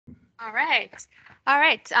All right.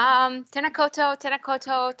 Tēnā koutou, tēnā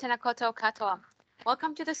koutou, tēnā koutou katoa.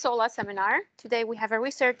 Welcome to the SOLA seminar. Today we have a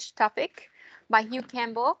research topic by Hugh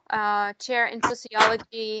Campbell, chair in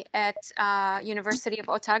sociology at University of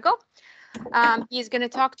Otago. He's going to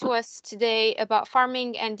talk to us today about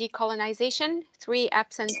farming and decolonization, 3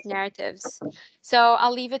 absent narratives. So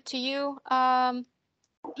I'll leave it to you,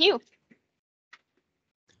 Hugh.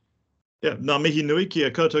 Yeah, ngā mihi nui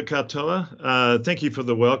kia koutou katoa. Thank you for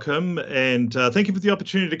the welcome, and thank you for the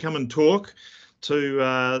opportunity to come and talk to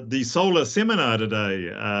the SOLA seminar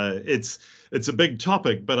today. It's a big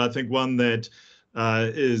topic, but I think one that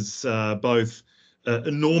is both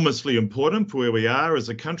enormously important for where we are as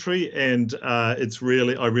a country, and I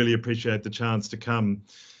really appreciate the chance to come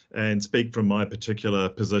and speak from my particular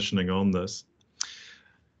positioning on this.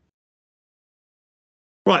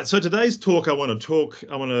 Right, so today's talk, I want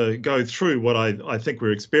to go through what I think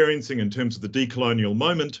we're experiencing in terms of the decolonial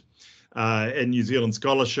moment in New Zealand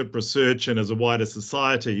scholarship, research, and as a wider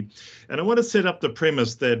society. And I want to set up the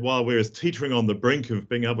premise that while we're teetering on the brink of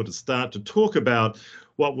being able to start to talk about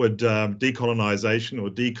what would decolonisation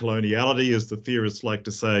or decoloniality, as the theorists like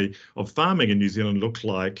to say, of farming in New Zealand look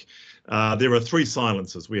like, there are 3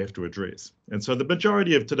 silences we have to address. And so the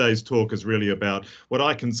majority of today's talk is really about what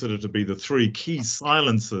I consider to be the 3 key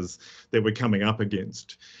silences that we're coming up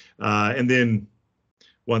against. And then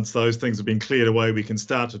once those things have been cleared away, we can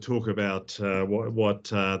start to talk about what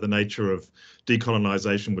the nature of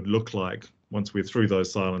decolonisation would look like once we're through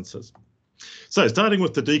those silences. So starting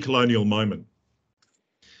with the decolonial moment.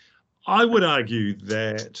 I would argue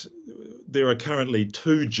that there are currently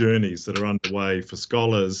 2 journeys that are underway for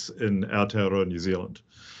scholars in Aotearoa New Zealand,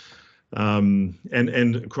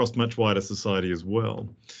 and across much wider society as well.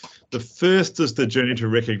 The first is the journey to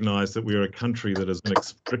recognise that we are a country that is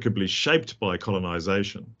inextricably shaped by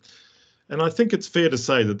colonisation. And I think it's fair to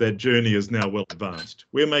say that that journey is now well advanced.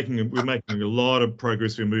 We're making a lot of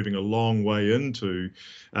progress. We're moving a long way into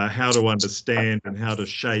how to understand and how to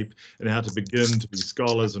shape and how to begin to be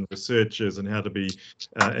scholars and researchers and how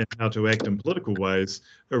to act in political ways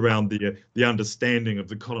around the understanding of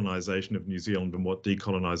the colonisation of New Zealand and what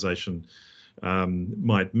decolonisation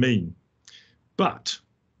might mean. But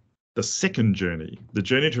the second journey, the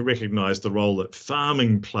journey to recognise the role that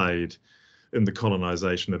farming played in the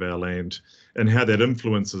colonisation of our land and how that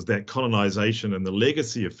influences that colonisation and the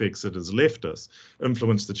legacy effects it has left us,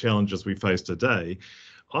 influence the challenges we face today.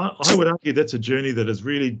 I would argue that's a journey that has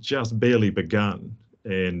really just barely begun.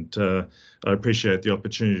 And I appreciate the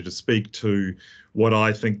opportunity to speak to what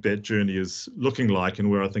I think that journey is looking like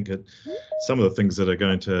and where I think some of the things that are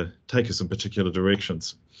going to take us in particular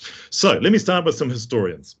directions. So let me start with some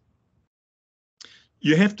historians.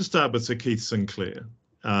 You have to start with Sir Keith Sinclair.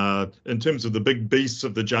 In terms of the big beasts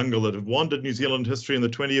of the jungle that have wandered New Zealand history in the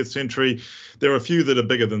 20th century, there are a few that are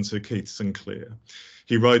bigger than Sir Keith Sinclair.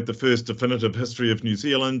 He wrote the first definitive history of New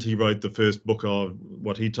Zealand. He wrote the first book of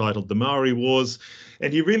what he titled the Maori Wars,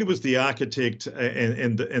 and he really was the architect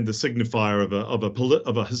and the signifier of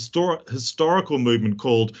a historical movement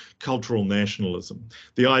called cultural nationalism.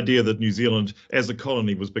 The idea that New Zealand as a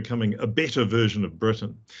colony was becoming a better version of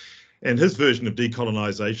Britain. And his version of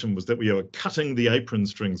decolonisation was that we are cutting the apron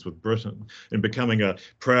strings with Britain and becoming a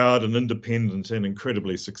proud and independent and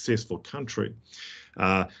incredibly successful country.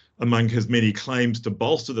 Among his many claims to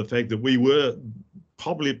bolster the fact that we were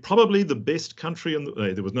probably the best country in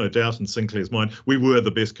the, there was no doubt in Sinclair's mind, we were the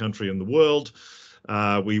best country in the world.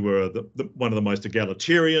 We were one of the most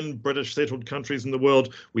egalitarian British settled countries in the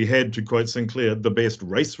world. We had, to quote Sinclair, the best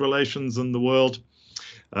race relations in the world.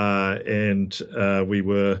 We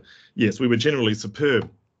were generally superb.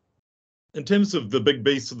 In terms of the big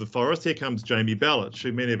beasts of the forest, here comes Jamie Ballach,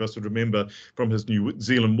 who many of us would remember from his New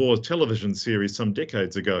Zealand Wars television series some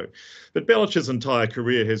decades ago. But Ballach's entire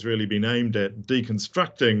career has really been aimed at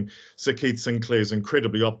deconstructing Sir Keith Sinclair's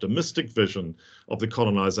incredibly optimistic vision of the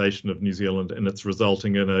colonisation of New Zealand and its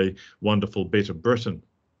resulting in a wonderful, better Britain.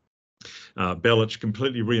 Ballach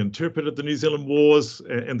completely reinterpreted the New Zealand Wars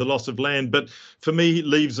and the loss of land, but for me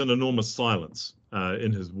leaves an enormous silence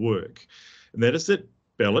in his work. And that is that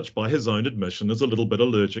Ballach, by his own admission, is a little bit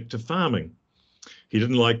allergic to farming. He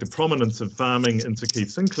didn't like the prominence of farming in Sir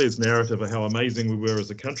Keith Sinclair's narrative of how amazing we were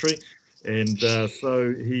as a country. And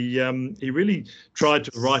so he really tried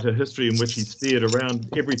to write a history in which he steered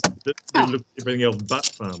around everything else but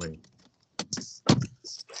farming.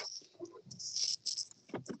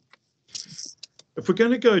 If we're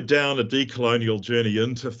going to go down a decolonial journey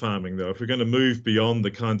into farming, though, if we're going to move beyond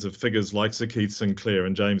the kinds of figures like Sir Keith Sinclair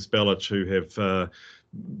and James Ballach, who have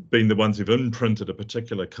been the ones who've imprinted a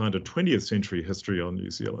particular kind of 20th century history on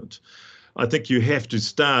New Zealand, I think you have to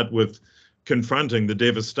start with confronting the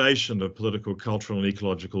devastation of political, cultural and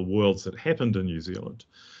ecological worlds that happened in New Zealand.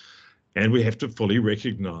 And we have to fully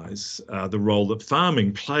recognise the role that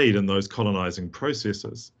farming played in those colonising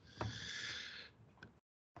processes.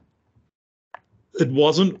 It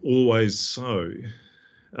wasn't always so.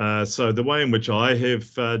 So the way in which I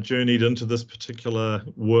have journeyed into this particular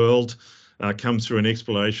world comes through an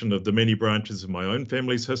exploration of the many branches of my own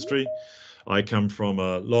family's history. I come from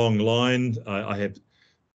a long line. I have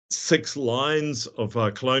 6 lines of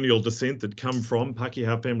colonial descent that come from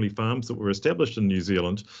Pakeha family farms that were established in New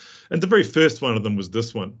Zealand. And the very first one of them was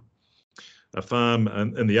this one, a farm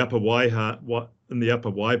in the Upper Waipa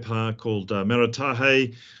called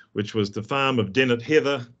Maratahe, which was the farm of Dennett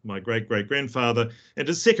Heather, my great-great-grandfather, and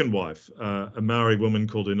his second wife, a Maori woman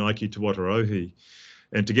called Unaiki Tuatarohi.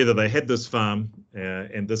 And together they had this farm,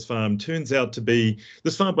 and this farm turns out to be,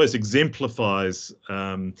 this farm both exemplifies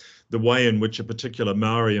the way in which a particular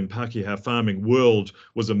Maori and Pakeha farming world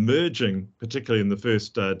was emerging, particularly in the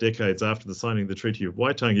first decades after the signing of the Treaty of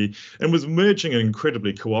Waitangi, and was emerging in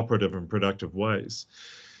incredibly cooperative and productive ways.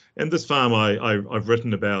 And this farm I've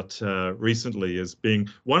written about recently as being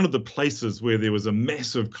one of the places where there was a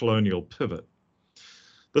massive colonial pivot.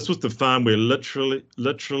 This was the farm where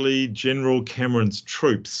literally General Cameron's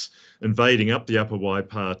troops invading up the Upper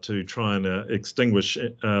Waipa to try and extinguish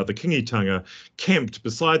the Kingitanga camped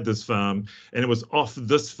beside this farm, and it was off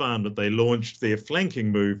this farm that they launched their flanking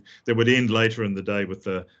move that would end later in the day with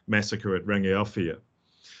the massacre at Rangiaowhia.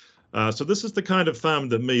 So this is the kind of farm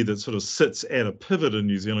that sort of sits at a pivot in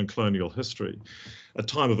New Zealand colonial history, a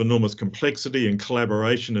time of enormous complexity and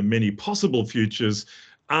collaboration in many possible futures.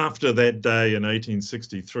 After that day in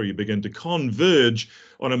 1863, begin to converge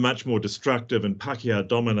on a much more destructive and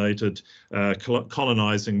Pakeha-dominated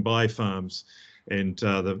colonising by farms and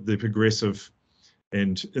the progressive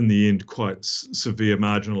and, in the end, quite severe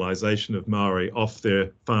marginalisation of Maori off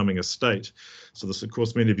their farming estate. So this, of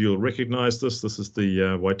course, many of you will recognise this. This is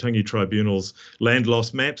the Waitangi Tribunal's land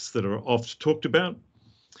loss maps that are oft talked about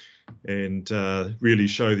and really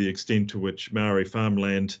show the extent to which Maori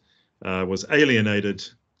farmland was alienated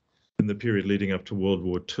in the period leading up to World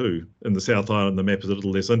War II. In the South Island, the map is a little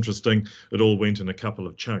less interesting. It all went in a couple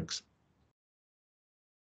of chunks.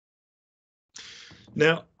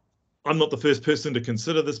 Now, I'm not the first person to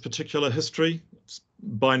consider this particular history,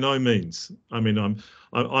 by no means. I mean,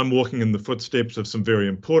 I'm walking in the footsteps of some very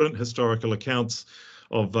important historical accounts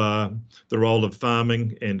of the role of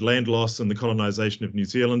farming and land loss in the colonisation of New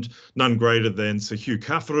Zealand, none greater than Sir Hugh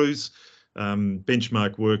Kafuru's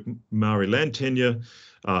benchmark work, Maori Land Tenure.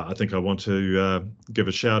 I think I want to give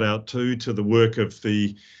a shout out to the work of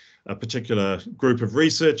the particular group of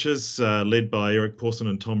researchers led by Eric Pawson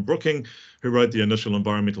and Tom Brooking, who wrote the initial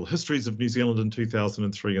environmental histories of New Zealand in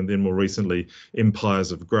 2003, and then more recently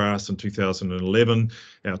Empires of Grass in 2011,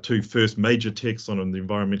 our 2 first major texts on the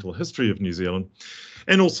environmental history of New Zealand.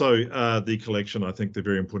 And also the collection, I think the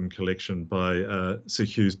very important collection by Sir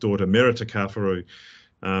Hugh's daughter Merita Kafuru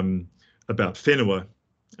about whenua,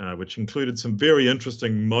 which included some very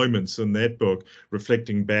interesting moments in that book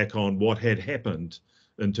reflecting back on what had happened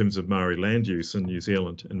in terms of Maori land use in New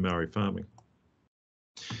Zealand and Maori farming.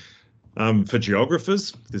 For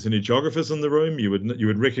geographers, if there's any geographers in the room, you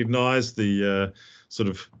would recognise the sort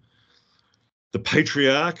of the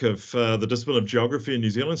patriarch of the discipline of geography in New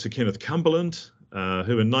Zealand, Sir Kenneth Cumberland,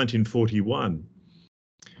 who in 1941,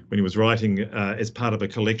 when he was writing as part of a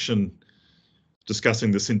collection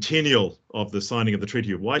discussing the centennial of the signing of the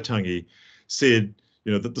Treaty of Waitangi, said,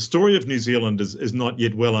 you know, that the story of New Zealand is not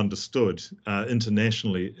yet well understood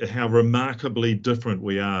internationally, how remarkably different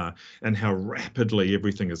we are and how rapidly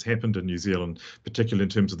everything has happened in New Zealand, particularly in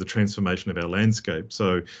terms of the transformation of our landscape.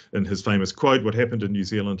 So in his famous quote, what happened in New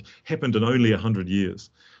Zealand happened in only 100 years.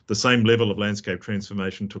 The same level of landscape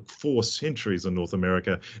transformation took 4 centuries in North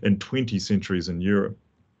America and 20 centuries in Europe.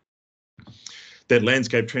 That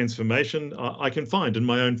landscape transformation I can find in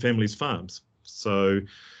my own family's farms. So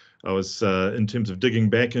I was, in terms of digging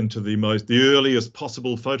back into the earliest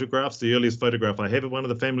possible photographs, the earliest photograph I have of one of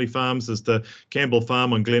the family farms is the Campbell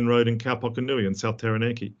farm on Glen Road in Kaupokanui in South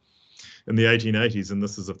Taranaki in the 1880s. And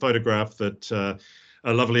this is a photograph that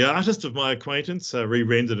a lovely artist of my acquaintance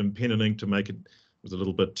re-rendered in pen and ink to make it, was a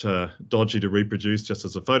little bit dodgy to reproduce just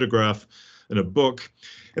as a photograph in a book.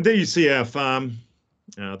 And there you see our farm,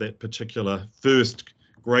 that particular first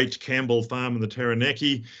great Campbell farm in the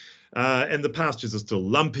Taranaki. And the pastures are still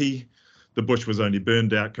lumpy. The bush was only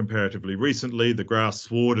burned out comparatively recently. The grass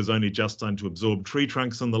sward is only just starting to absorb tree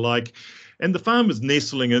trunks and the like. And the farm is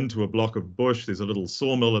nestling into a block of bush. There's a little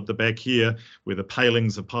sawmill at the back here where the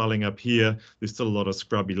palings are piling up here. There's still a lot of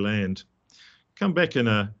scrubby land. Come back in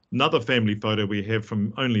another family photo we have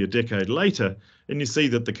from only a decade later, and you see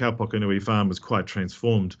that the Kaupakonui farm is quite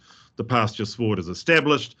transformed. The pasture sward is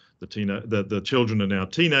established, the children are now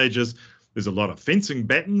teenagers, there's a lot of fencing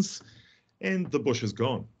battens, and the bush is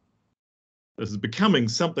gone. This is becoming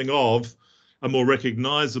something of a more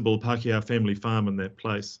recognisable Pakeha family farm in that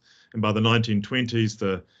place. And by the 1920s,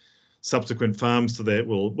 the subsequent farms to that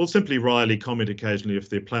will simply wryly comment occasionally if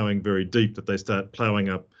they're ploughing very deep, that they start ploughing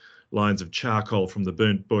up lines of charcoal from the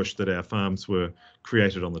burnt bush that our farms were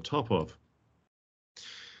created on the top of.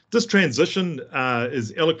 This transition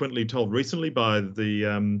is eloquently told recently by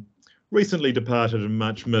the recently departed and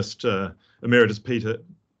much missed Emeritus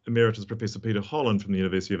Professor Peter Holland from the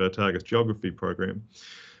University of Otago's Geography program,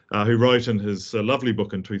 who wrote in his lovely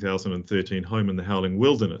book in 2013, Home in the Howling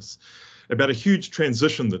Wilderness, about a huge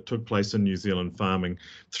transition that took place in New Zealand farming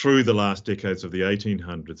through the last decades of the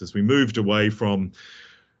 1800s as we moved away from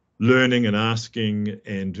learning and asking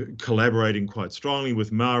and collaborating quite strongly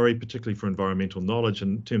with Maori, particularly for environmental knowledge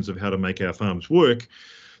in terms of how to make our farms work,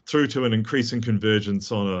 through to an increasing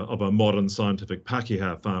convergence of a modern scientific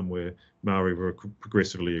Pakeha farm where Maori were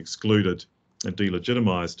progressively excluded and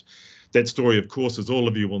delegitimised. That story, of course, as all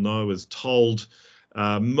of you will know, is told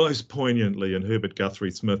most poignantly in Herbert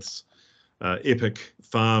Guthrie Smith's epic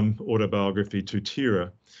farm autobiography,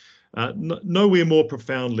 Tutira. Nowhere more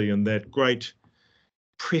profoundly in that great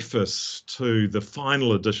preface to the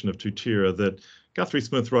final edition of Tutira that Guthrie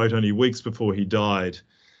Smith wrote only weeks before he died,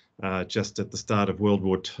 just at the start of World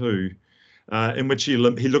War II, in which he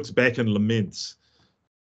looks back and laments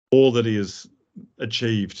all that he has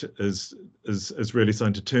achieved is really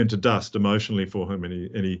starting to turn to dust emotionally for him,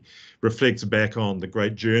 and he reflects back on the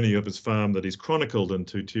great journey of his farm that he's chronicled in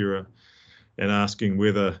Tutira, and asking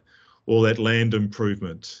whether all that land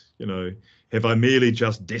improvement, have I merely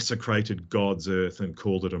just desecrated God's earth and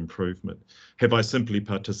called it improvement? Have I simply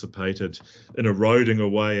participated in eroding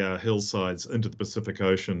away our hillsides into the Pacific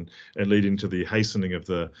Ocean and leading to the hastening of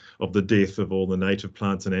the death of all the native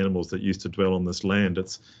plants and animals that used to dwell on this land?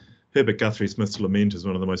 It's Herbert Guthrie Smith's lament is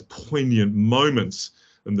one of the most poignant moments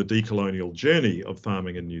in the decolonial journey of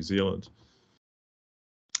farming in New Zealand.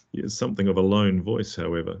 He is something of a lone voice,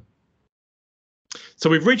 however. So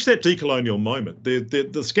we've reached that decolonial moment.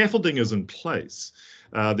 The scaffolding is in place.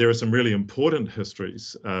 There are some really important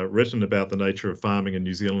histories written about the nature of farming in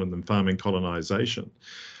New Zealand and farming colonisation.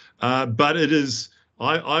 But it is,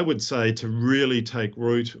 I would say, to really take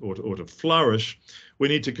root or to flourish, we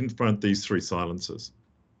need to confront these three silences.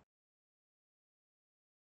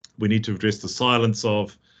 We need to address the silence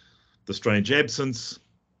of the strange absence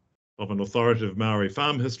of an authoritative Maori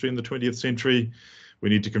farm history in the 20th century. We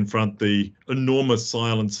need to confront the enormous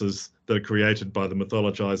silences that are created by the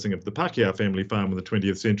mythologizing of the Pakeha family farm in the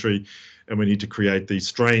 20th century. And we need to create the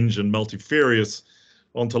strange and multifarious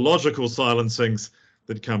ontological silencings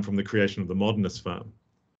that come from the creation of the modernist farm.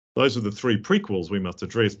 Those are the three prequels we must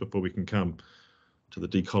address before we can come to the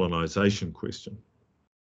decolonisation question.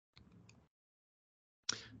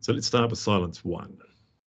 So let's start with silence one.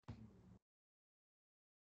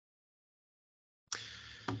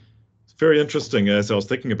 Very interesting, as I was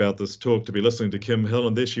thinking about this talk, to be listening to Kim Hill,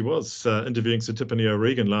 and there she was interviewing Sir Tipene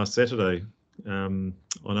O'Regan last Saturday on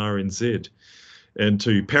RNZ. And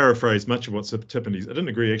to paraphrase much of what Sir Tipene, I didn't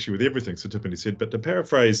agree actually with everything Sir Tipene said, but to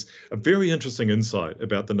paraphrase a very interesting insight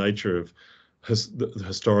about the nature of the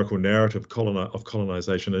historical narrative of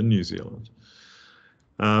colonisation in New Zealand.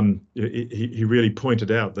 He really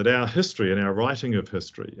pointed out that our history and our writing of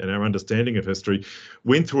history and our understanding of history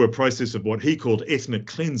went through a process of what he called ethnic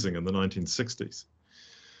cleansing in the 1960s.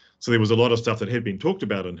 So there was a lot of stuff that had been talked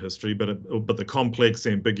about in history, but the complex,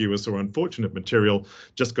 ambiguous, or unfortunate material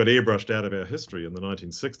just got airbrushed out of our history in the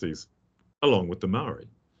 1960s, along with the Maori.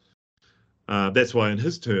 That's why, in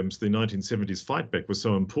his terms, the 1970s fight back was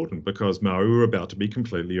so important, because Maori were about to be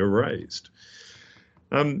completely erased.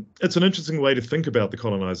 It's an interesting way to think about the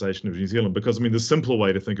colonisation of New Zealand, because, I mean, the simple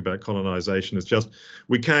way to think about colonisation is just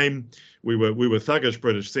we were thuggish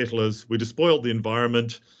British settlers, we despoiled the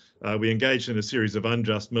environment, we engaged in a series of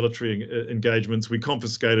unjust military engagements, we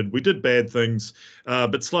confiscated, we did bad things,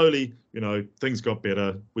 but slowly, things got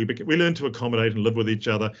better. We learned to accommodate and live with each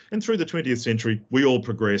other, and through the 20th century, we all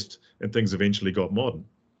progressed and things eventually got modern.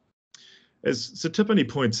 As Sir Tipene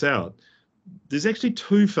points out, there's actually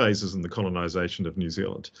two phases in the colonisation of New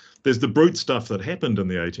Zealand. There's the brute stuff that happened in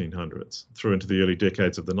the 1800s through into the early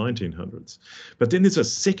decades of the 1900s. But then there's a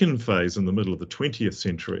second phase in the middle of the 20th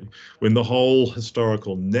century when the whole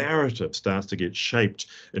historical narrative starts to get shaped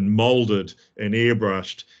and moulded and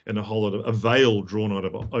airbrushed, and a veil drawn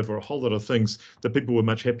over a whole lot of things that people were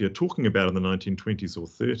much happier talking about in the 1920s or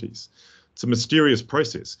 30s. It's a mysterious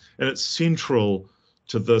process, and it's central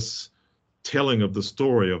to this telling of the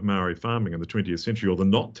story of Maori farming in the 20th century, or the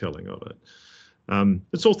not telling of it.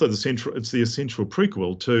 It's also the essential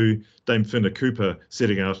prequel to Dame Whina Cooper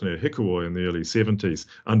setting out in her hikuoi in the early 70s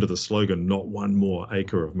under the slogan, "Not one more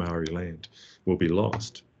acre of Maori land will be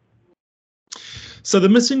lost." So the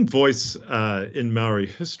missing voice in Maori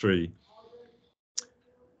history,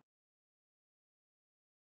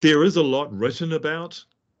 there is a lot written about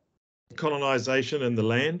colonisation and the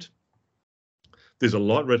land. There's a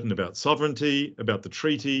lot written about sovereignty, about the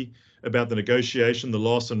treaty, about the negotiation, the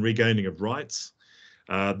loss and regaining of rights.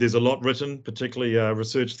 There's a lot written, particularly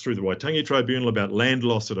research through the Waitangi Tribunal, about land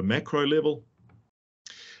loss at a macro level.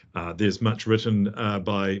 There's much written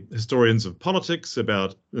by historians of politics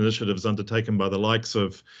about initiatives undertaken by the likes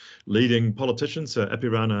of leading politicians,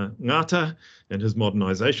 Aotearoa Ngata and his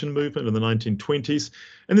modernisation movement in the 1920s.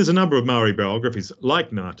 And there's a number of Maori biographies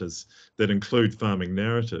like Ngata's that include farming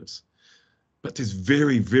narratives. But there's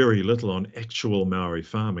very, very little on actual Maori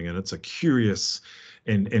farming, and it's a curious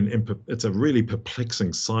and it's a really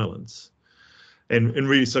perplexing silence. And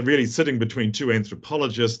really sitting between two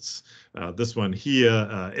anthropologists, this one here,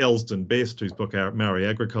 Elsden Best, whose book Maori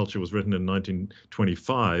Agriculture was written in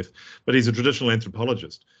 1925, but he's a traditional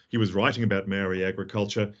anthropologist. He was writing about Maori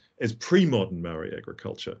agriculture as pre-modern Maori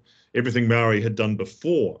agriculture, everything Maori had done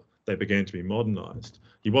before they began to be modernised.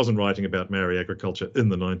 He wasn't writing about Maori agriculture in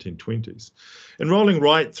the 1920s. And rolling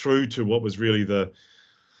right through to what was really the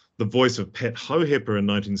voice of Pat Hauhepa in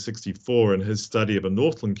 1964 in his study of a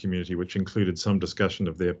Northland community, which included some discussion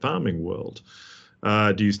of their farming world.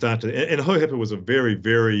 And Hauhepa was a very,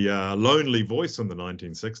 very lonely voice in the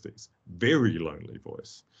 1960s, very lonely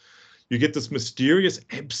voice. You get this mysterious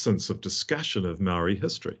absence of discussion of Maori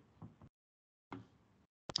history,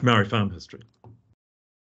 Maori farm history.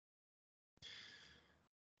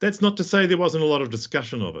 That's not to say there wasn't a lot of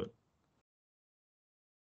discussion of it.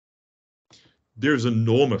 There's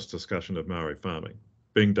enormous discussion of Maori farming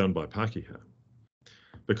being done by Pakeha,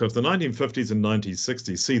 because the 1950s and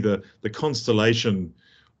 1960s see the constellation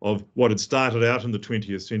of what had started out in the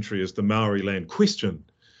 20th century as the Maori land question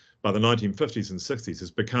by the 1950s and 60s has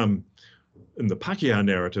become, in the Pakeha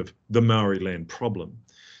narrative, the Maori land problem.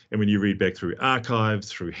 And when you read back through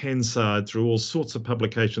archives, through Hansard, through all sorts of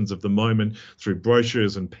publications of the moment, through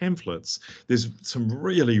brochures and pamphlets, there's some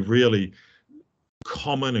really, really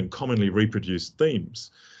common and commonly reproduced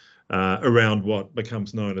themes around what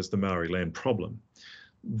becomes known as the Maori land problem.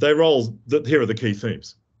 Here are the key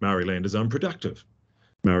themes. Maori land is unproductive.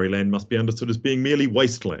 Maori land must be understood as being merely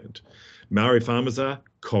wasteland. Maori farmers are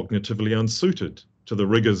cognitively unsuited to the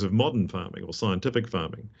rigours of modern farming or scientific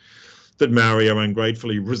farming. That Maori are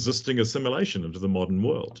ungratefully resisting assimilation into the modern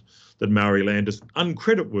world. That Maori land is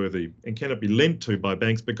uncreditworthy and cannot be lent to by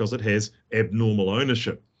banks because it has abnormal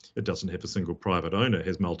ownership. It doesn't have a single private owner, it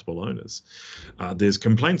has multiple owners. There's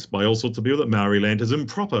complaints by all sorts of people that Maori land has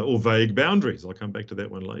improper or vague boundaries. I'll come back to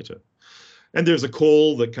that one later. And there's a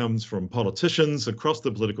call that comes from politicians across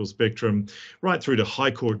the political spectrum, right through to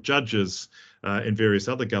High Court judges and various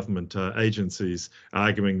other government agencies,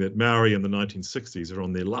 arguing that Maori in the 1960s are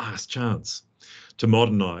on their last chance to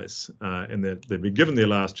modernise, and that they've been given their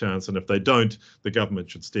last chance, and if they don't, the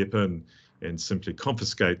government should step in and simply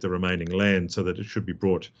confiscate the remaining land so that it should be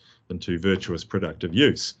brought into virtuous productive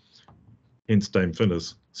use. Hence Dame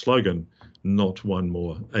Whina's slogan, "Not one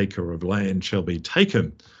more acre of land shall be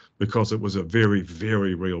taken," because it was a very,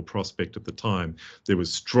 very real prospect at the time. There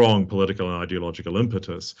was strong political and ideological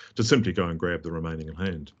impetus to simply go and grab the remaining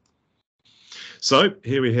land. So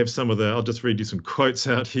here we have some of I'll just read you some quotes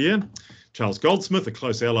out here. Charles Goldsmith, a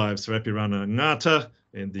close ally of Sir Aotearoa Ngata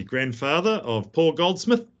and the grandfather of Paul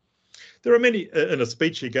Goldsmith. There are many, in a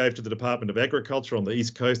speech he gave to the Department of Agriculture on the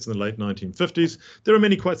East Coast in the late 1950s, there are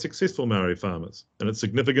many quite successful Maori farmers, and it's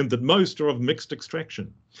significant that most are of mixed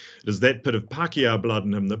extraction. It is that bit of Pakeha blood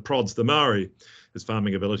in him that prods the Maori. His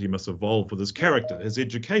farming ability must evolve with his character, his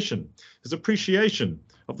education, his appreciation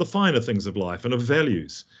of the finer things of life and of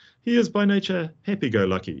values. He is by nature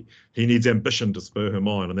happy-go-lucky. He needs ambition to spur him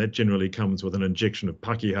on, and that generally comes with an injection of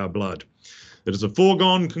Pakeha blood. It is a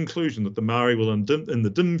foregone conclusion that the Maori will in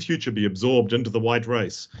the dim future be absorbed into the white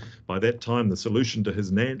race. By that time, the solution to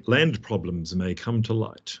his land problems may come to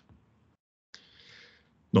light.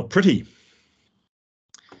 Not pretty.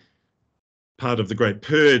 Part of the great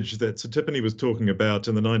purge that Sir Tiffany was talking about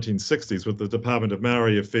in the 1960s, with the Department of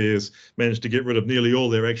Maori Affairs managed to get rid of nearly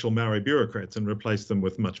all their actual Maori bureaucrats and replace them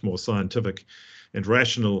with much more scientific and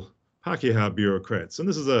rational Pakeha bureaucrats. And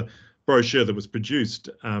this is a brochure that was produced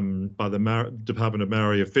by the Department of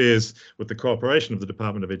Maori Affairs with the cooperation of the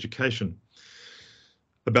Department of Education.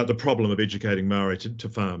 about the problem of educating Maori to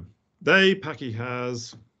farm. They,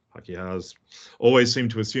 Pakehas, always seem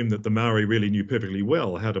to assume that the Maori really knew perfectly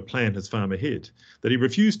well how to plan his farm ahead, that he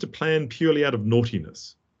refused to plan purely out of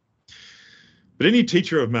naughtiness. But any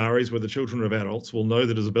teacher of Maoris where the children of adults will know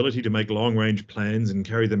that his ability to make long-range plans and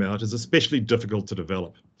carry them out is especially difficult to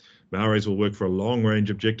develop. Maoris will work for a long-range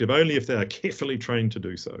objective only if they are carefully trained to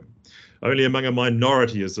do so. Only among a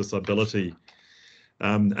minority is this ability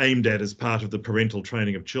aimed at as part of the parental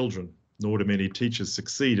training of children, nor do many teachers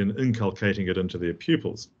succeed in inculcating it into their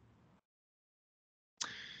pupils.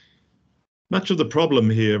 Much of the problem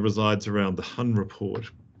here resides around the Hun report,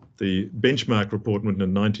 the benchmark report written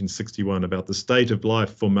in 1961 about the state of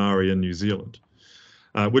life for Maori in New Zealand,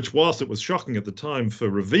 which, whilst it was shocking at the time for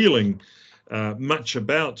revealing much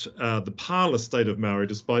about the parlous state of Maori,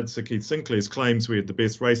 despite Sir Keith Sinclair's claims we had the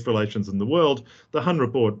best race relations in the world, the Hun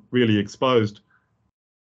report really exposed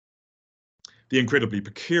the incredibly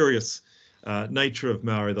precarious nature of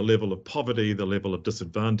Maori, the level of poverty, the level of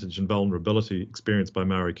disadvantage and vulnerability experienced by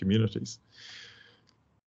Maori communities.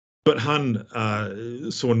 But Hun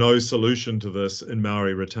saw no solution to this in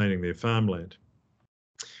Maori retaining their farmland.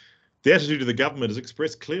 The attitude of the government is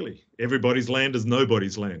expressed clearly. Everybody's land is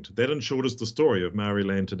nobody's land. That, in short, is the story of Maori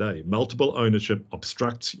land today. Multiple ownership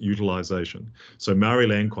obstructs utilisation. So Maori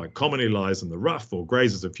land quite commonly lies in the rough or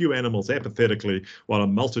grazes a few animals apathetically, while a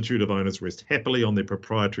multitude of owners rest happily on their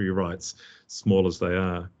proprietary rights, small as they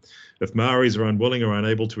are. If Maoris are unwilling or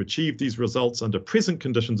unable to achieve these results under present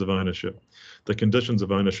conditions of ownership, the conditions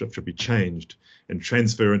of ownership should be changed and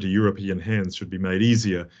transfer into European hands should be made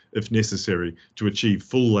easier, if necessary, to achieve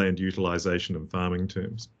full land utilisation in farming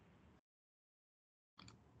terms.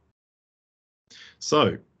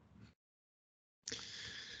 So,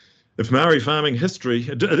 if Maori farming history,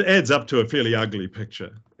 it adds up to a fairly ugly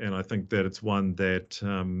picture, and I think that it's one that,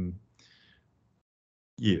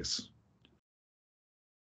 yes,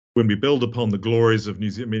 when we build upon the glories of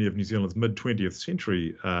many of New Zealand's mid-20th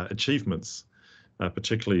century achievements,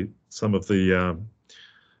 particularly some of the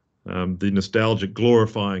nostalgic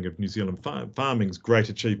glorifying of New Zealand farming's great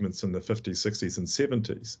achievements in the 50s, 60s and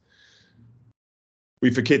 70s,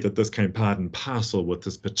 we forget that this came part and parcel with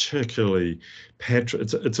this particularly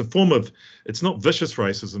it's a form of, it's not vicious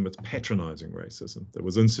racism, it's patronising racism that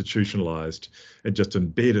was institutionalised and just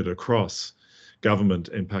embedded across government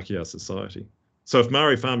and Pakeha society. So if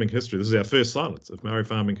Maori farming history, this is our first silence, if Maori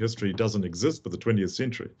farming history doesn't exist for the 20th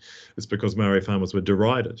century, it's because Maori farmers were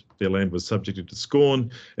derided, their land was subjected to scorn,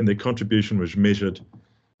 and their contribution was measured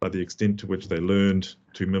by the extent to which they learned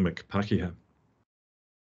to mimic Pakeha.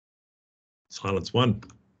 Silence 1.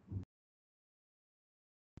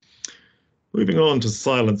 Moving on to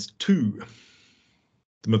silence 2,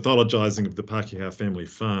 the mythologizing of the Pakeha family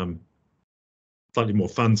farm. Slightly more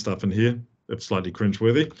fun stuff in here, if slightly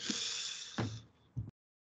cringeworthy.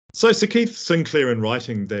 So Sir Keith Sinclair, in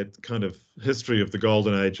writing that kind of history of the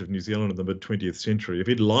golden age of New Zealand in the mid-20th century, if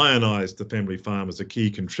he'd lionised the family farm as a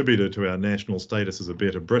key contributor to our national status as a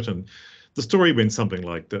better Britain, the story went something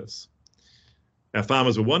like this. Our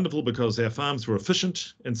farmers were wonderful because our farms were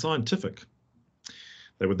efficient and scientific.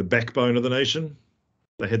 They were the backbone of the nation.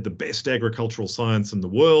 They had the best agricultural science in the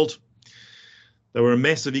world. They were a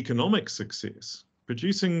massive economic success.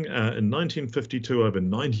 Producing in 1952, over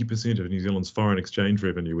 90% of New Zealand's foreign exchange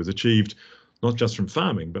revenue was achieved not just from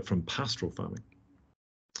farming, but from pastoral farming.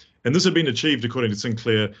 And this had been achieved, according to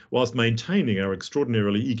Sinclair, whilst maintaining our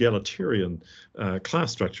extraordinarily egalitarian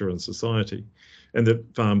class structure in society. And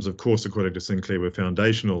that farms, of course, according to Sinclair, were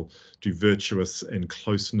foundational to virtuous and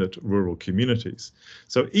close-knit rural communities.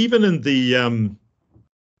 So even in the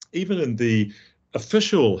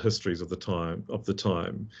official histories of the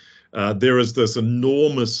time, there is this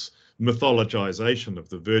enormous mythologization of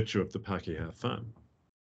the virtue of the Pakeha farm.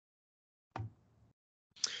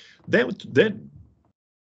 That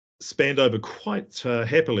spanned over quite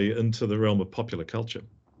happily into the realm of popular culture.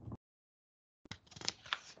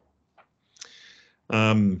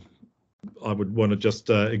 I would want to just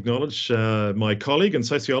acknowledge my colleague in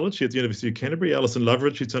sociology at the University of Canterbury, Alison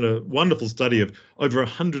Loveridge, who's done a wonderful study of over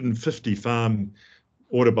 150 farm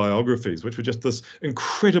autobiographies, which were just this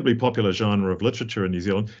incredibly popular genre of literature in New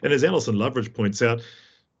Zealand. And as Alison Loveridge points out,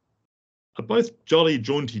 are both jolly,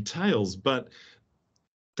 jaunty tales, but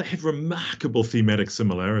they have remarkable thematic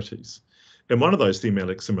similarities. And one of those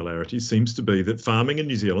thematic similarities seems to be that farming in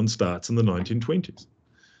New Zealand starts in the 1920s.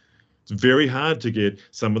 It's very hard to get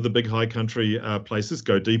some of the big high country places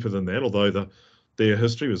go deeper than that, although their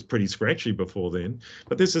history was pretty scratchy before then.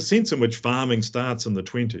 But there's a sense in which farming starts in the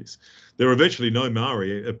 20s. There are virtually no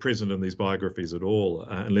Maori present in these biographies at all,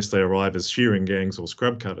 unless they arrive as shearing gangs or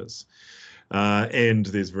scrub cutters. and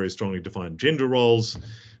there's very strongly defined gender roles.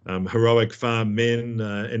 Heroic farm men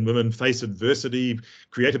and women face adversity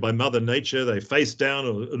created by Mother Nature. They face down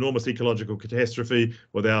an enormous ecological catastrophe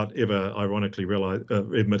without ever ironically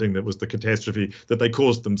admitting that it was the catastrophe that they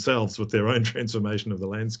caused themselves with their own transformation of the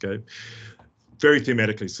landscape. Very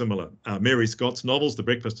thematically similar. Mary Scott's novels, the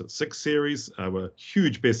Breakfast at 6 series, were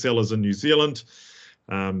huge bestsellers in New Zealand,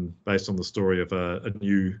 based on the story of a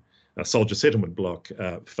new soldier settlement block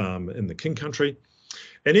farm in the King Country.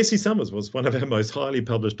 And Essie Summers was one of our most highly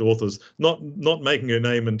published authors, not making her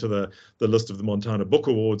name into the list of the Montana Book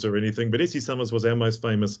Awards or anything, but Essie Summers was our most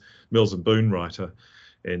famous Mills and Boon writer.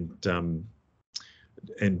 And the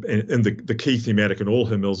key thematic in all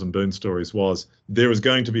her Mills and Boon stories was there is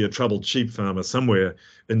going to be a troubled sheep farmer somewhere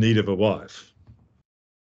in need of a wife.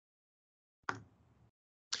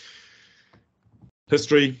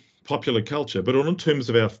 History, popular culture, but in terms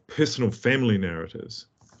of our personal family narratives,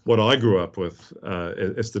 what I grew up with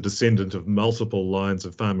as the descendant of multiple lines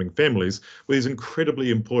of farming families were these incredibly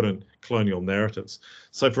important colonial narratives.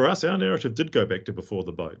 So for us, our narrative did go back to before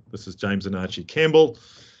the boat. This is James and Archie Campbell,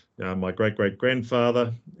 my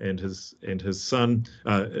great-great-grandfather and his son,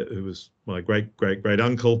 who was my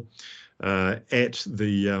great-great-great-uncle, at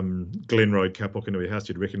the Glen Road ka Pukenui house.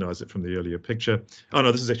 You'd recognise it from the earlier picture. Oh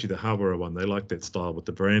no, this is actually the Hawera one. They like that style with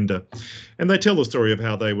the veranda. And they tell the story of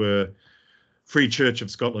how they were Free Church of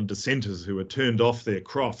Scotland dissenters who were turned off their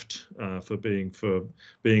croft for being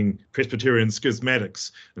Presbyterian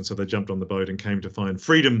schismatics, and so they jumped on the boat and came to find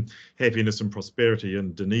freedom, happiness, and prosperity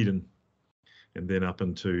in Dunedin, and then up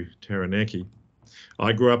into Taranaki.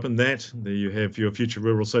 I grew up in that. There you have your future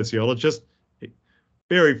rural sociologist.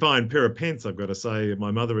 Very fine pair of pants, I've got to say.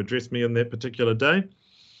 My mother addressed me on that particular day.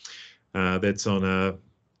 That's on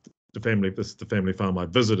the family farm I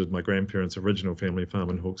visited, my grandparents' original family farm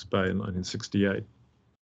in Hawke's Bay in 1968.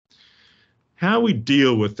 How we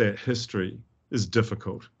deal with that history is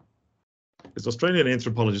difficult. As Australian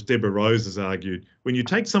anthropologist Deborah Rose has argued, when you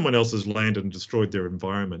take someone else's land and destroyed their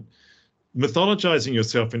environment, mythologizing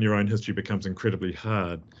yourself in your own history becomes incredibly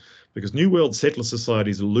hard, because New World settler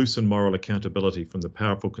societies loosen moral accountability from the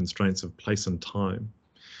powerful constraints of place and time.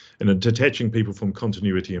 And in detaching people from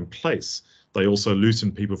continuity and place, they also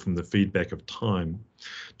loosen people from the feedback of time.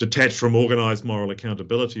 Detached from organised moral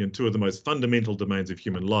accountability in two of the most fundamental domains of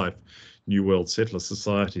human life, New World settler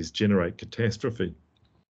societies generate catastrophe.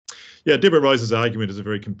 Yeah, Deborah Rose's argument is a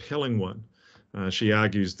very compelling one. She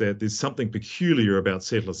argues that there's something peculiar about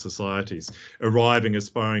settler societies. Arriving,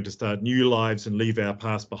 aspiring to start new lives and leave our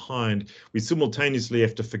past behind, we simultaneously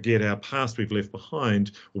have to forget our past we've left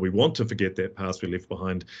behind, or we want to forget that past we left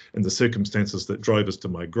behind and the circumstances that drove us to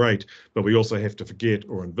migrate, but we also have to forget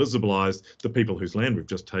or invisibilise the people whose land we've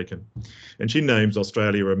just taken. And she names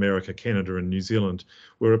Australia, America, Canada and New Zealand.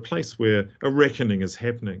 We're a place where a reckoning is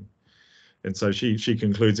happening. And so she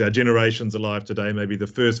concludes, our generations alive today may be the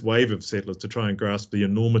first wave of settlers to try and grasp the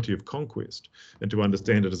enormity of conquest and to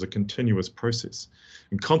understand it as a continuous process.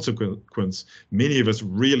 In consequence, many of us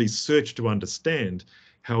really search to understand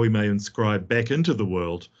how we may inscribe back into the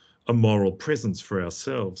world a moral presence for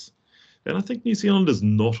ourselves. And I think New Zealand is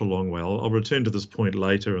not a long way. I'll return to this point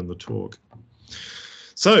later in the talk.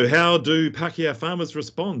 So how do Pakeha farmers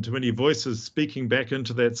respond to any voices speaking back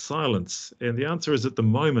into that silence? And the answer is, at the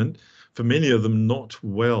moment, for many of them, not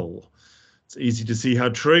well. It's easy to see how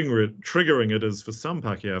triggering it is for some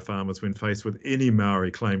Pakeha farmers when faced with any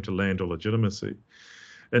Maori claim to land or legitimacy.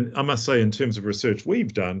 And I must say, in terms of research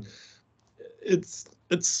we've done, it's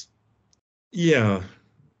just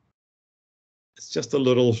a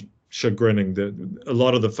little chagrining that a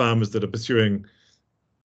lot of the farmers that are pursuing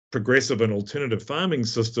progressive and alternative farming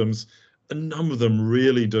systems, a number of them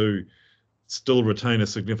really do still retain a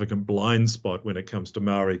significant blind spot when it comes to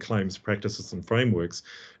Maori claims, practices and frameworks.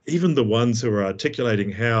 Even the ones who are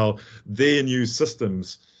articulating how their new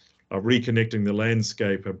systems are reconnecting the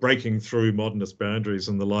landscape, are breaking through modernist boundaries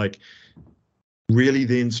and the like, really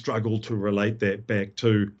then struggle to relate that back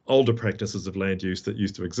to older practices of land use that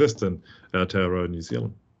used to exist in Aotearoa New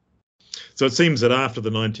Zealand. So it seems that after the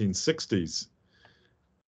 1960s,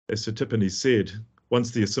 as Sir Tiffany said,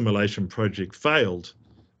 once the assimilation project failed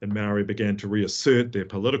and Maori began to reassert their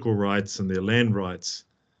political rights and their land rights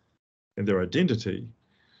and their identity,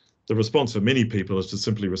 the response for many people is to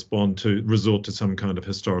simply resort to some kind of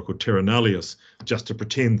historical terra nullius, just to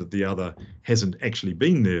pretend that the other hasn't actually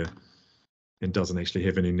been there and doesn't actually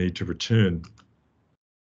have any need to return.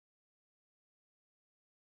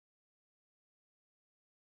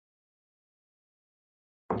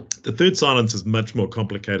 The third silence is much more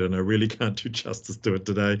complicated, and I really can't do justice to it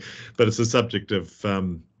today, but it's the subject of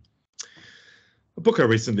a book I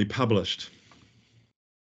recently published.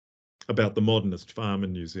 about the modernist farm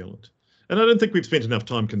in New Zealand. And I don't think we've spent enough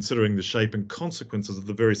time considering the shape and consequences of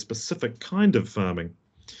the very specific kind of farming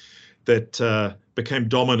that became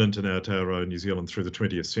dominant in Aotearoa New Zealand through the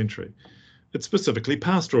 20th century. It's specifically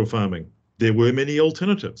pastoral farming. There were many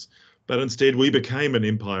alternatives, but instead we became an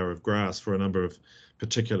empire of grass for a number of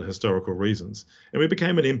particular historical reasons. And we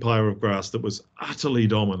became an empire of grass that was utterly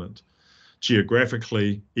dominant,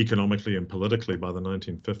 geographically, economically, and politically by the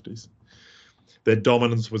 1950s. That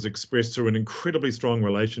dominance was expressed through an incredibly strong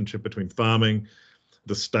relationship between farming,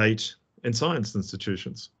 the state, and science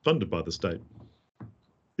institutions funded by the state.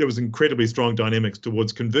 There was incredibly strong dynamics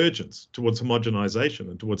towards convergence, towards homogenization,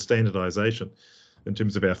 and towards standardization in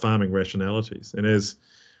terms of our farming rationalities. And as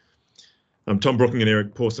Tom Brooking and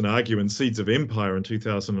Eric Pawson argue in Seeds of Empire in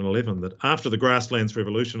 2011, that after the grasslands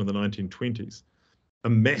revolution in the 1920s, a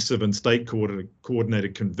massive and state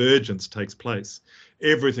coordinated convergence takes place.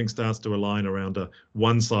 Everything starts to align around a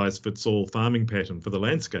one-size-fits-all farming pattern for the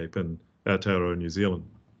landscape in Aotearoa New Zealand.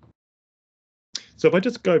 So if I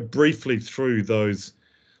just go briefly through the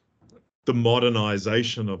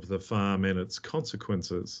modernisation of the farm and its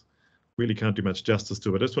consequences, really can't do much justice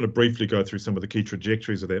to it. I just want to briefly go through some of the key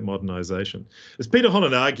trajectories of that modernisation. As Peter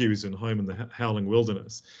Holland argues in Home in the Howling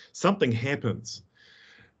Wilderness, something happens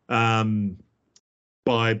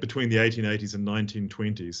between the 1880s and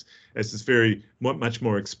 1920s as this much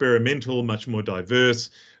more experimental, much more diverse,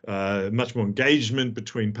 much more engagement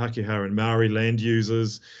between Pakeha and Maori land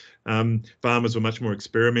users. Farmers were much more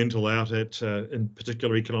experimental out at, in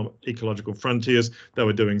particular, ecological frontiers. They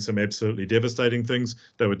were doing some absolutely devastating things.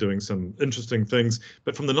 They were doing some interesting things.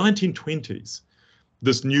 But from the 1920s,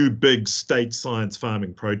 this new big state science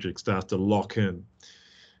farming project starts to lock in.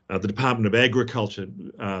 The Department of Agriculture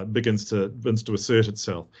begins to assert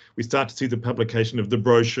itself. We start to see the publication of the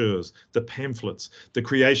brochures, the pamphlets, the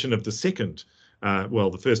creation of the second,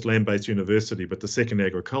 the first land-based university, but the second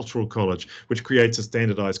agricultural college, which creates a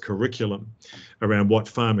standardized curriculum around what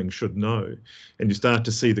farming should know. And you start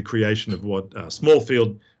to see the creation of what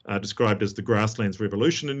Smallfield described as the grasslands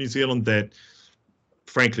revolution in New Zealand, that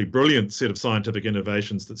frankly brilliant set of scientific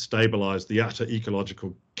innovations that stabilised the utter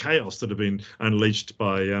ecological chaos that had been unleashed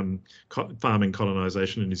by farming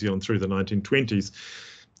colonisation in New Zealand through the 1920s.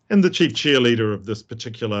 And the chief cheerleader of this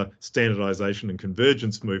particular standardisation and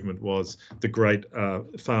convergence movement was the great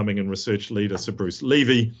farming and research leader, Sir Bruce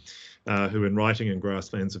Levy, who in writing in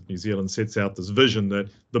Grasslands of New Zealand sets out this vision that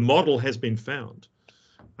the model has been found,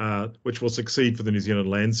 which will succeed for the New Zealand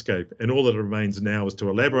landscape. And all that remains now is to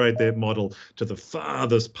elaborate that model to the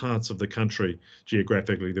farthest parts of the country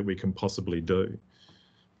geographically that we can possibly do.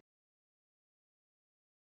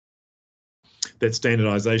 That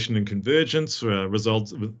standardisation and convergence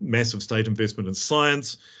results with massive state investment in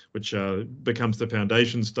science, which becomes the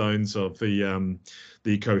foundation stones of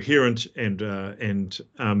the coherent and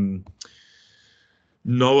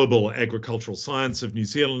knowable agricultural science of New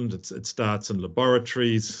Zealand. It starts in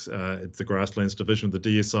laboratories. It's the Grasslands Division of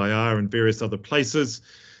the DSIR and various other places.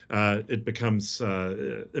 It becomes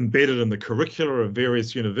embedded in the curricula of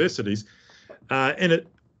various universities, and it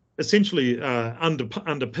essentially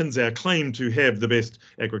underpins our claim to have the best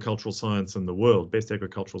agricultural science in the world, best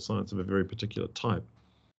agricultural science of a very particular type.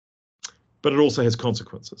 But it also has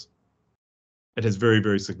consequences. It has very,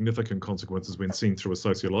 very significant consequences when seen through a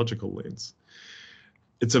sociological lens.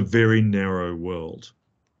 It's a very narrow world.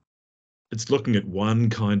 It's looking at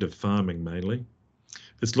one kind of farming mainly.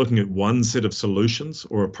 It's looking at one set of solutions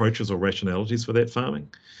or approaches or rationalities for that farming,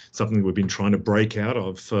 something we've been trying to break out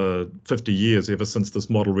of for 50 years, ever since this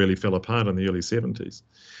model really fell apart in the early 70s.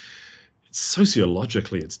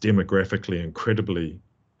 Sociologically, it's demographically incredibly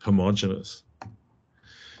homogenous.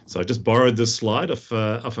 So I just borrowed this slide of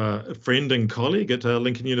a friend and colleague at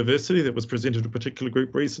Lincoln University that was presented to a particular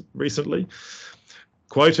group recently,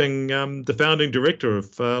 quoting the founding director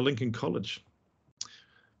of Lincoln College,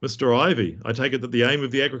 Mr. Ivey. I take it that the aim of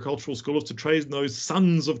the agricultural school is to train those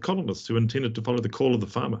sons of colonists who intended to follow the call of the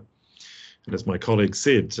farmer. And as my colleague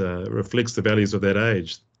said, reflects the values of that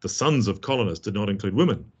age. The sons of colonists did not include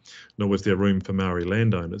women, nor was there room for Maori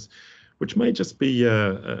landowners, which may just be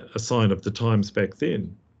a sign of the times back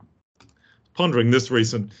then. Pondering this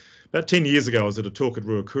about 10 years ago, I was at a talk at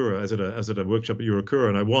Ruakura, I was at a workshop at Ruakura,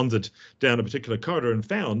 and I wandered down a particular corridor and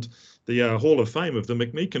found the Hall of Fame of the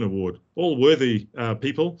McMeekin Award. All worthy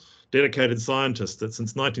people, dedicated scientists that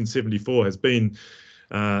since 1974 has been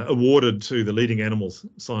awarded to the leading animal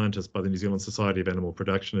scientists by the New Zealand Society of Animal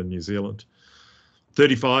Production in New Zealand. There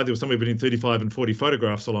was somewhere between 35 and 40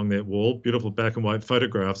 photographs along that wall, beautiful black and white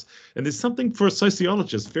photographs. And there's something for a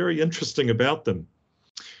sociologist very interesting about them.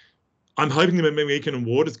 I'm hoping the Mexican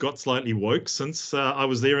Ward has got slightly woke since I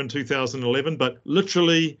was there in 2011, but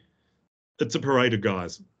literally it's a parade of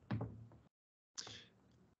guys.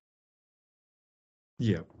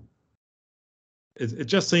 Yeah. It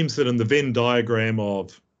just seems that in the Venn diagram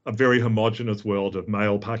of a very homogenous world of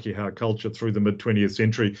male Pakeha culture through the mid-20th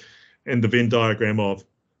century and the Venn diagram of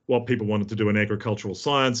what people wanted to do in agricultural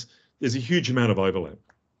science, there's a huge amount of overlap.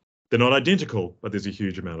 They're not identical, but there's a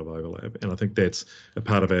huge amount of overlap. And I think that's a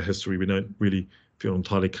part of our history we don't really feel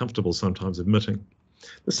entirely comfortable sometimes admitting.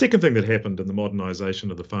 The second thing that happened in the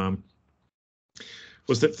modernisation of the farm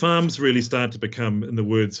was that farms really started to become, in the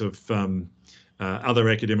words of other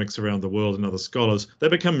academics around the world and other scholars, they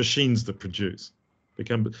become machines that produce.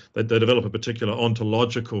 They develop a particular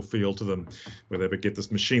ontological feel to them, where they get this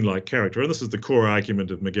machine-like character. And this is the core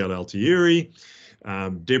argument of Miguel Altieri,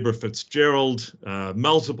 Deborah Fitzgerald,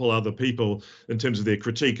 multiple other people in terms of their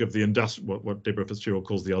critique of the what Deborah Fitzgerald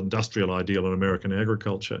calls the industrial ideal in American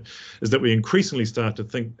agriculture, is that we increasingly start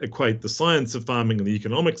to equate the science of farming and the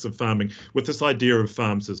economics of farming with this idea of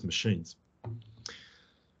farms as machines.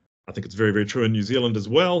 I think it's very, very true in New Zealand as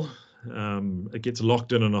well. It gets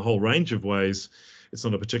locked in a whole range of ways. It's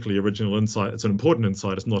not a particularly original insight. It's an important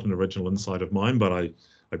insight. It's not an original insight of mine, but I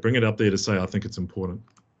bring it up there to say I think it's important.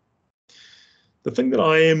 The thing that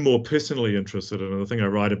I am more personally interested in, and the thing I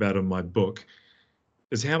write about in my book,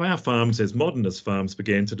 is how our farms, as modernist farms,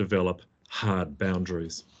 began to develop hard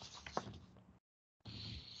boundaries.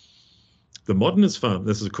 The modernist farm,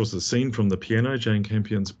 this is of course a scene from The Piano, Jane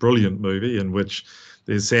Campion's brilliant movie, in which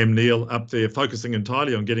there's Sam Neill up there focusing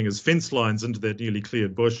entirely on getting his fence lines into that newly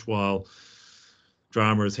cleared bush while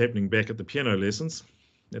drama is happening back at the piano lessons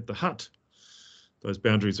at the hut. Those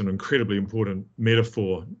boundaries are an incredibly important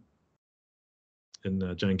metaphor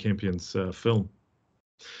in Jane Campion's film.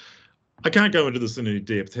 I can't go into this in any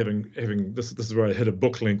depth, having this is where I had a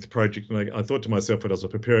book-length project, and I thought to myself as I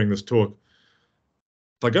was preparing this talk,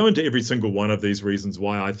 if I go into every single one of these reasons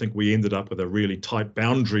why I think we ended up with a really tight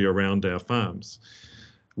boundary around our farms,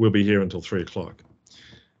 we'll be here until 3 o'clock.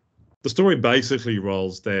 The story basically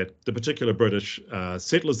rolls that the particular British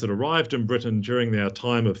settlers that arrived in Britain during their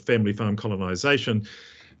time of family farm colonisation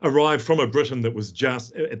arrived from a Britain that was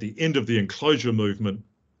just at the end of the enclosure movement,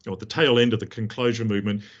 or at the tail end of the enclosure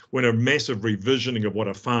movement, when a massive revisioning of what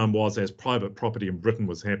a farm was as private property in Britain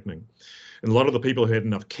was happening. And a lot of the people who had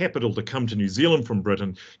enough capital to come to New Zealand from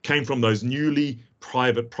Britain came from those newly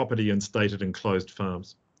private property instated enclosed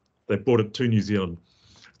farms. They brought it to New Zealand.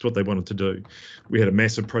 That's what they wanted to do. We had a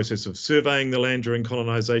massive process of surveying the land during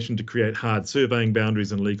colonisation to create hard surveying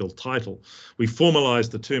boundaries and legal title. We formalised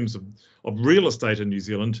the terms of real estate in New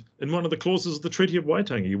Zealand in one of the clauses of the Treaty of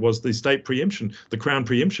Waitangi was the state preemption, the Crown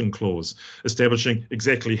preemption clause, establishing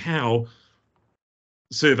exactly how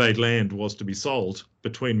surveyed land was to be sold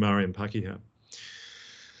between Maori and Pakeha.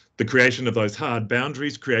 The creation of those hard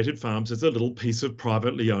boundaries created farms as a little piece of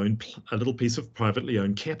privately owned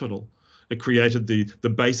capital. It created the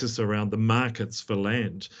basis around the markets for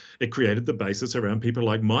land. It created the basis around people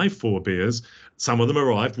like my forebears. Some of them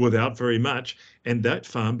arrived without very much, and that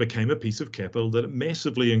farm became a piece of capital that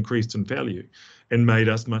massively increased in value and made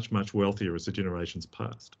us much, much wealthier as the generations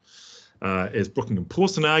passed. As Brooking and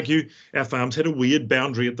Pawson argue, our farms had a weird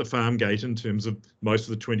boundary at the farm gate in terms of most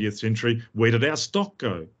of the 20th century. Where did our stock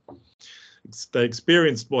go? They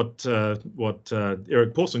experienced what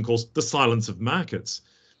Eric Pawson calls the silence of markets.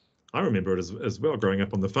 I remember it as well growing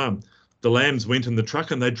up on the farm. The lambs went in the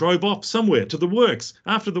truck and they drove off somewhere to the works,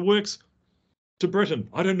 after the works to Britain.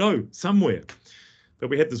 I don't know, somewhere. But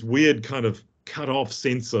we had this weird kind of cut-off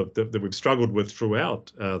sense of that we've struggled with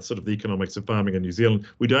throughout sort of the economics of farming in New Zealand.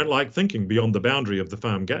 We don't like thinking beyond the boundary of the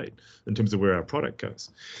farm gate in terms of where our product goes.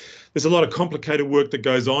 There's a lot of complicated work that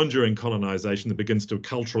goes on during colonisation that begins to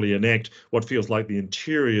culturally enact what feels like the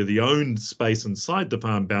interior, the owned space inside the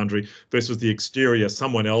farm boundary versus the exterior,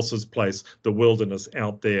 someone else's place, the wilderness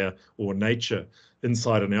out there or nature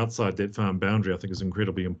inside and outside that farm boundary, I think is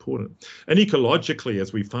incredibly important. And ecologically,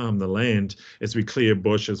 as we farm the land, as we clear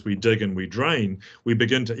bush, as we dig and we drain, we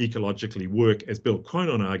begin to ecologically work, as Bill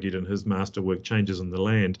Cronon argued in his masterwork, Changes in the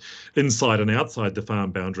Land, inside and outside the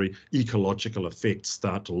farm boundary, ecological effects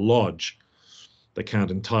start to lodge. They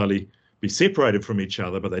can't entirely be separated from each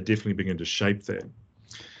other, but they definitely begin to shape that.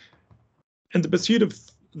 And the pursuit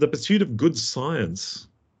of good science,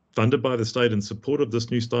 funded by the state in support of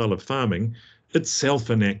this new style of farming, itself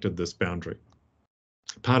enacted this boundary.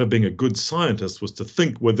 Part of being a good scientist was to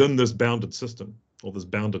think within this bounded system or this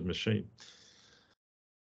bounded machine.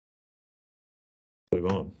 Move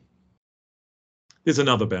on. There's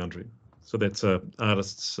another boundary. So that's an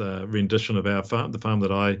artist's rendition of our farm, the farm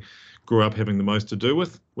that I grew up having the most to do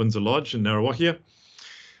with, Windsor Lodge in Ngaruawahia.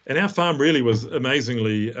 And our farm really was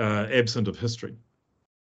amazingly absent of history.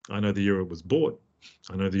 I know the year it was bought.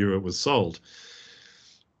 I know the year it was sold.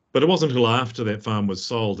 But it wasn't until after that farm was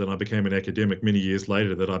sold and I became an academic many years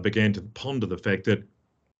later that I began to ponder the fact that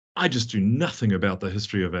I just knew nothing about the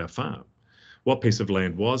history of our farm. What piece of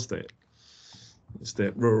land was that? It's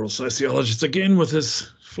that rural sociologist again with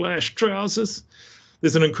his flash trousers.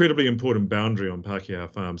 There's an incredibly important boundary on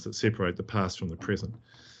Pakeha farms that separate the past from the present.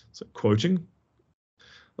 So quoting,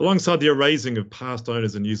 alongside the erasing of past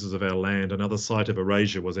owners and users of our land, another site of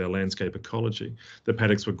erasure was our landscape ecology. The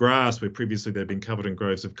paddocks were grass where previously they'd been covered in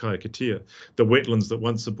groves of kaiakatea. The wetlands that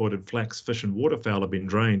once supported flax, fish and waterfowl have been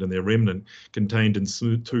drained and their remnant contained in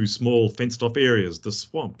two small fenced-off areas, the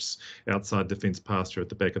swamps, outside the fenced pasture at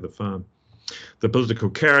the back of the farm. The political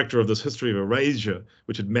character of this history of erasure,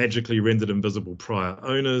 which had magically rendered invisible prior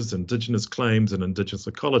owners, Indigenous claims and Indigenous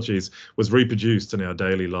ecologies, was reproduced in our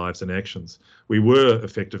daily lives and actions. We were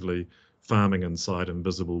effectively farming inside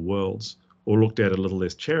invisible worlds, or looked at a little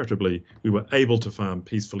less charitably, we were able to farm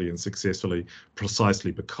peacefully and successfully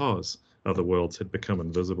precisely because other worlds had become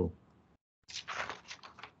invisible.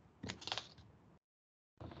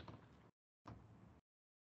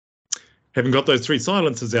 Having got those three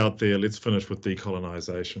silences out there, let's finish with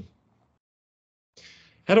decolonisation.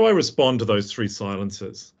 How do I respond to those three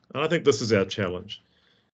silences? And I think this is our challenge.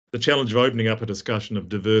 The challenge of opening up a discussion of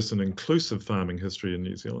diverse and inclusive farming history in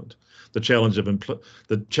New Zealand. The challenge of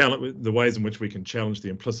the ways in which we can challenge the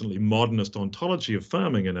implicitly modernist ontology of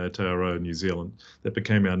farming in Aotearoa New Zealand that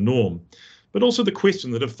became our norm. But also the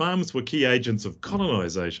question that if farms were key agents of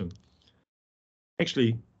colonisation,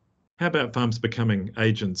 actually, how about farms becoming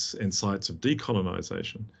agents and sites of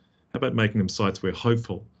decolonisation? How about making them sites where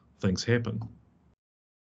hopeful things happen?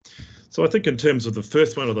 So I think in terms of the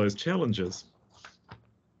first one of those challenges,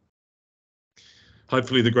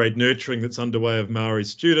 hopefully the great nurturing that's underway of Maori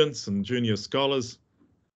students and junior scholars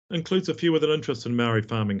includes a few with an interest in Maori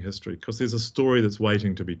farming history, because there's a story that's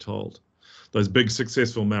waiting to be told. Those big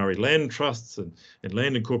successful Maori land trusts and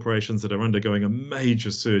land incorporations that are undergoing a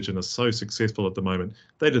major surge and are so successful at the moment,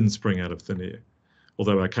 they didn't spring out of thin air,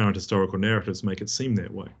 although our current historical narratives make it seem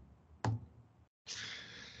that way.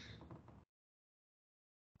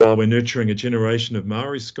 While we're nurturing a generation of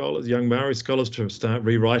Maori scholars, young Maori scholars, to start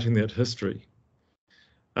rewriting that history,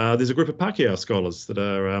 there's a group of Pakeha scholars that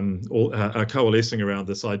are coalescing around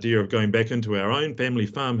this idea of going back into our own family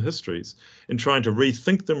farm histories and trying to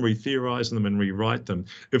rethink them, re-theorise them and rewrite them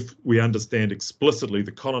if we understand explicitly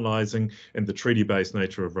the colonising and the treaty-based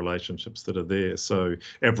nature of relationships that are there. So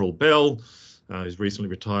Avril Bell, who's recently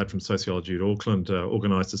retired from sociology at Auckland,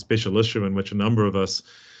 organised a special issue in which a number of us,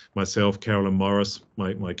 myself, Carolyn Morris,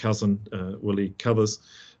 my cousin, Willie Covers,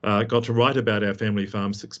 got to write about our family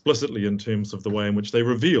farms explicitly in terms of the way in which they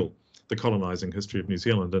reveal the colonising history of New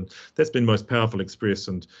Zealand. And that's been most powerfully expressed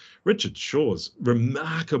in Richard Shaw's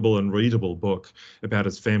remarkable and readable book about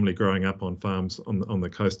his family growing up on farms on the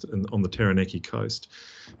coast, on the Taranaki coast,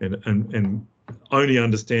 and only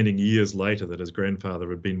understanding years later that his grandfather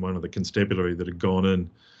had been one of the constabulary that had gone in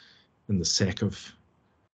the sack of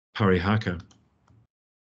Parihaka.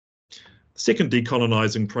 The second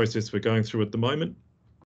decolonising process we're going through at the moment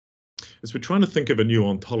is we're trying to think of a new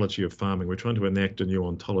ontology of farming. We're trying to enact a new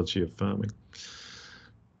ontology of farming.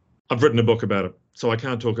 I've written a book about it, so I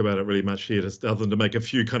can't talk about it really much here, other than to make a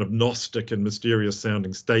few kind of Gnostic and mysterious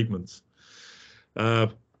sounding statements. I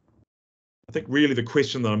think really the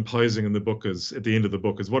question that I'm posing in the book is, at the end of the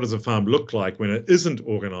book, is what does a farm look like when it isn't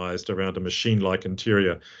organised around a machine-like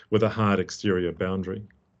interior with a hard exterior boundary?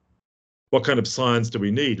 What kind of science do we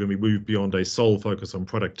need when we move beyond a sole focus on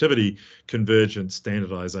productivity, convergence,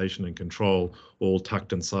 standardization and control, all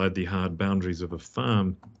tucked inside the hard boundaries of a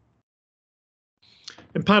farm?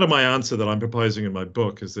 And part of my answer that I'm proposing in my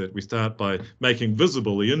book is that we start by making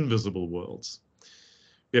visible the invisible worlds.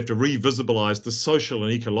 We have to re-visibilize the social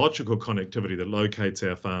and ecological connectivity that locates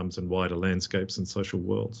our farms and wider landscapes and social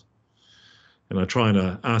worlds. And I try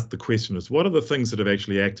and ask the question is, what are the things that have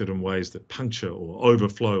actually acted in ways that puncture or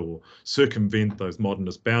overflow or circumvent those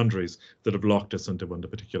modernist boundaries that have locked us into one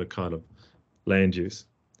particular kind of land use?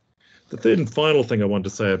 The third and final thing I want to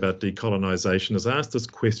say about decolonisation is ask us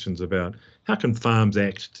questions about how can farms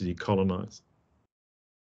act to decolonise?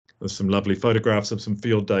 There's some lovely photographs of some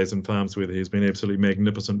field days and farms where there's been absolutely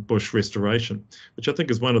magnificent bush restoration, which I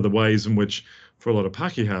think is one of the ways in which, for a lot of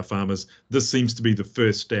Pakeha farmers, this seems to be the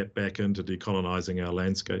first step back into decolonising our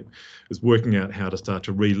landscape, is working out how to start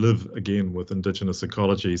to relive again with Indigenous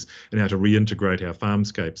ecologies and how to reintegrate our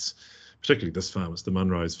farmscapes particularly this farm. It's the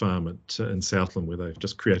Munro's farm in Southland, where they've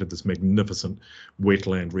just created this magnificent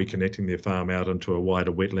wetland, reconnecting their farm out into a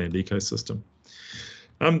wider wetland ecosystem.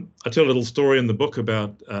 I tell a little story in the book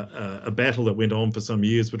about a battle that went on for some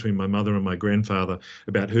years between my mother and my grandfather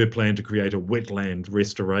about her plan to create a wetland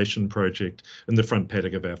restoration project in the front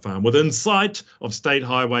paddock of our farm, within sight of State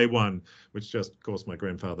Highway 1, which just caused my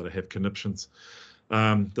grandfather to have conniptions.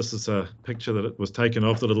 This is a picture that was taken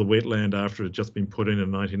off the little wetland after it had just been put in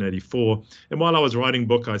 1984. And while I was writing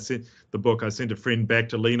I sent a friend back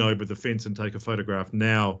to lean over the fence and take a photograph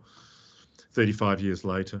now,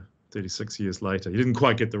 36 years later. He didn't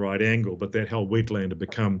quite get the right angle, but that whole wetland had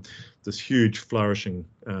become this huge flourishing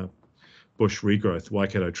bush regrowth.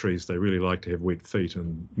 Waikato trees, they really like to have wet feet,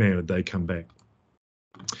 and man, did they come back.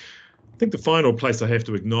 I think the final place I have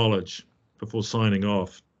to acknowledge before signing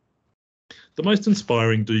off, the most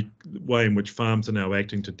inspiring way in which farms are now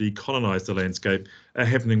acting to decolonise the landscape are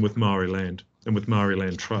happening with Maori land and with Maori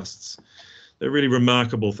land trusts. There are really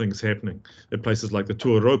remarkable things happening at places like the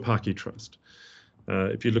Tuaropaki Trust.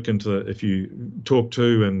 If you talk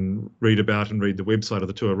to and read about and read the website of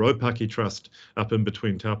the Tuaropaki Trust up in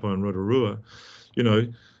between Taupo and Rotorua,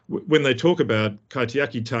 when they talk about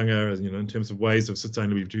kaitiakitanga, in terms of ways of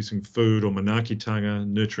sustainably producing food, or manakitanga,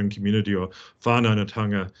 nurturing community, or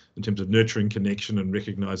whānaungatanga, in terms of nurturing connection and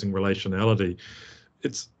recognising relationality,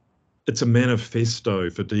 it's a manifesto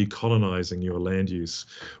for decolonising your land use,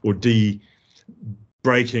 or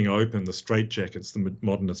breaking open the straitjackets the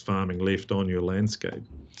modernist farming left on your landscape.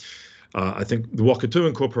 I think the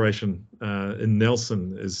Wakatūan Corporation in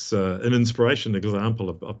Nelson is an inspiration example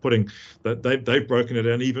of putting that they've broken it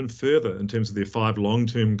down even further in terms of their 5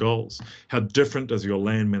 long-term goals. How different does your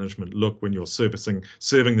land management look when you're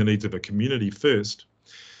serving the needs of a community first,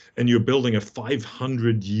 and you're building a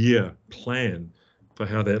 500-year plan for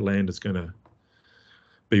how that land is going to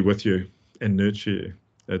be with you and nurture you.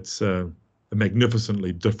 It's a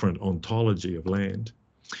magnificently different ontology of land.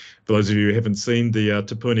 For those of you who haven't seen the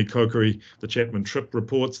Tapuni Kokiri, the Chapman Tripp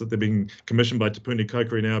reports that they're being commissioned by Tapuni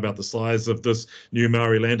Kokiri now about the size of this new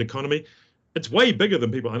Maori land economy, it's way bigger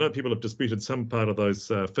than people. I know people have disputed some part of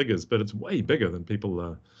those figures, but it's way bigger than people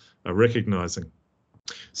are recognising.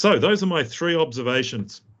 So those are my 3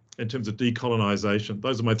 observations in terms of decolonisation.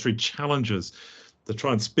 Those are my 3 challenges to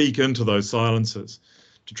try and speak into those silences,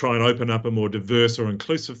 to try and open up a more diverse or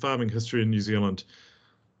inclusive farming history in New Zealand,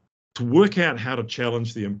 to work out how to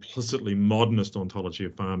challenge the implicitly modernist ontology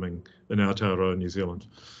of farming in Aotearoa New Zealand,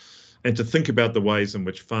 and to think about the ways in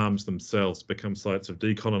which farms themselves become sites of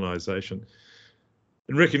decolonisation.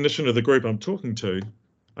 In recognition of the group I'm talking to,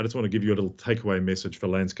 I just want to give you a little takeaway message for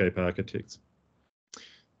landscape architects.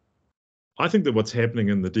 I think that what's happening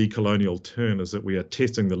in the decolonial turn is that we are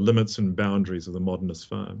testing the limits and boundaries of the modernist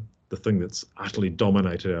farm, the thing that's utterly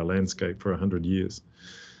dominated our landscape for 100 years.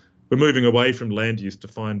 We're moving away from land use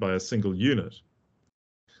defined by a single unit,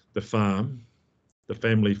 the farm, the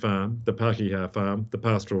family farm, the Pakeha farm, the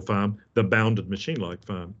pastoral farm, the bounded machine-like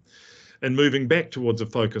farm, and moving back towards a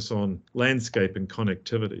focus on landscape and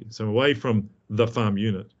connectivity. So away from the farm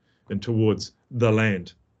unit and towards the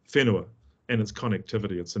land, whenua, and its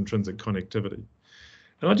connectivity, its intrinsic connectivity.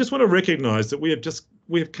 And I just want to recognise that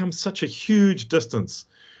we have come such a huge distance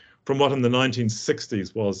from what in the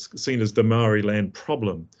 1960s was seen as the Maori land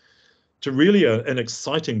problem, to really an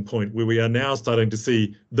exciting point where we are now starting to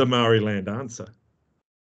see the Maori land answer.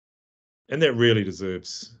 And that really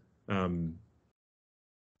deserves,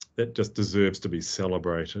 that just deserves to be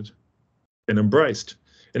celebrated and embraced.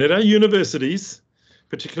 And at our universities,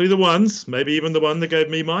 particularly the ones, maybe even the one that gave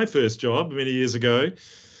me my first job many years ago,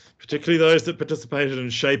 particularly those that participated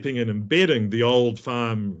in shaping and embedding the old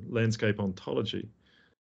farm landscape ontology,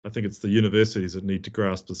 I think it's the universities that need to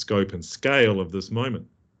grasp the scope and scale of this moment.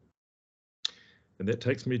 And that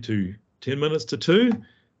takes me to 10 minutes to 2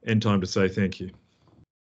 and time to say thank you.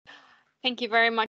 Thank you very much.